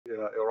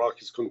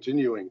Iraq is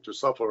continuing to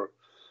suffer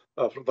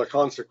from the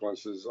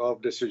consequences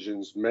of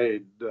decisions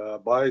made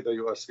by the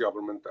U.S.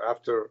 government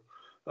after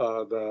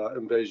the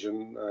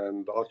invasion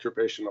and the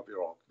occupation of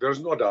Iraq. There's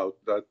no doubt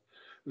that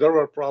there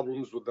were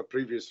problems with the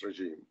previous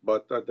regime,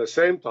 but at the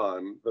same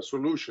time, the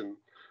solution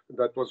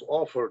that was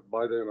offered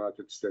by the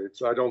United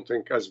States, I don't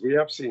think, as we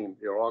have seen,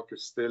 Iraq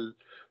is still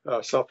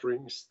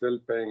suffering, still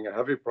paying a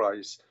heavy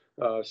price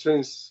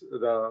since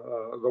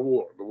the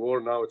war. The war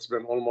now, it's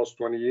been almost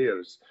 20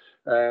 years,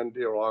 and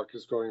Iraq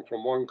is going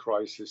from one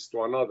crisis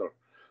to another.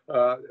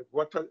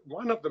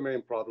 One of the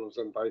main problems,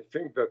 and I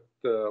think that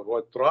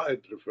what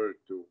Raed referred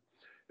to,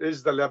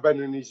 is the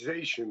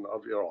Lebanonization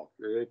of Iraq.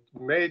 It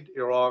made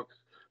Iraq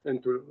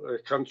into a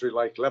country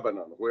like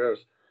Lebanon, where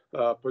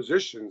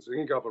positions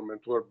in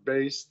government were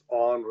based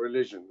on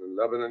religion. In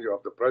Lebanon, you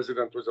have the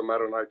president who's a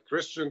Maronite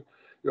Christian,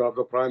 you have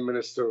the prime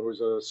minister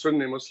who's a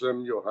Sunni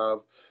Muslim, you have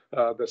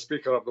the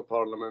speaker of the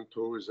parliament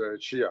who is a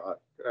Shia.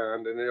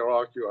 And in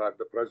Iraq, you had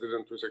the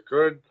president who's a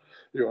Kurd,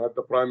 you had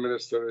the prime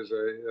minister as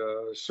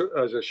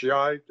a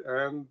Shiite,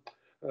 and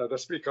the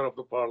speaker of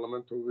the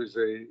parliament who is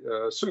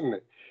a Sunni.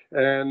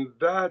 And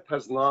that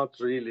has not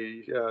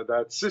really,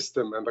 that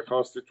system and the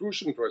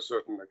constitution to a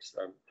certain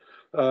extent,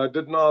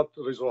 did not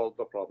resolve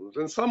the problems.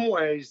 In some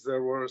ways,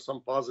 there were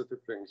some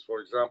positive things.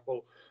 For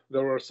example,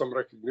 there were some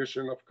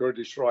recognition of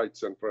Kurdish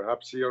rights, and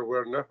perhaps here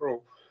where Nehru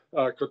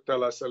could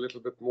tell us a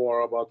little bit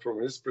more about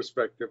from his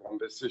perspective on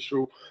this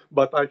issue.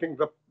 But I think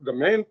the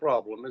main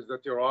problem is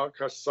that Iraq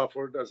has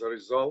suffered as a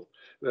result,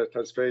 that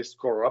has faced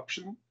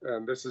corruption,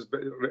 and this is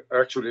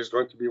actually is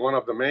going to be one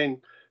of the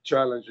main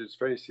challenges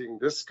facing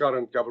this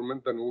current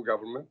government, the new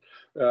government.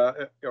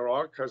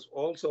 Iraq has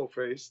also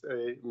faced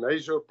a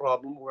major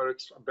problem where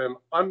it's been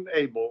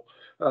unable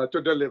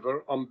to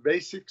deliver on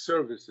basic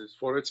services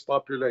for its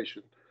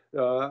population,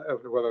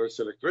 whether it's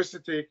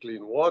electricity,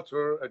 clean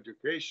water,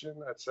 education,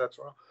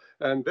 etc.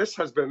 And this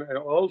has been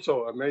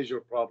also a major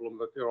problem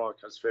that Iraq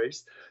has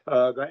faced.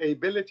 The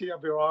ability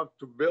of Iraq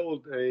to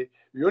build a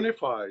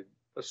unified,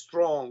 a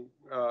strong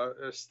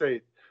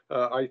state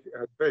I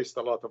have faced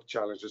a lot of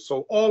challenges.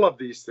 So all of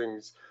these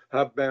things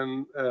have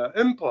been,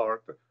 in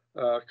part,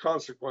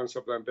 consequence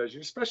of the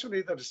invasion,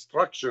 especially the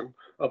destruction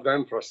of the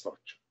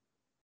infrastructure.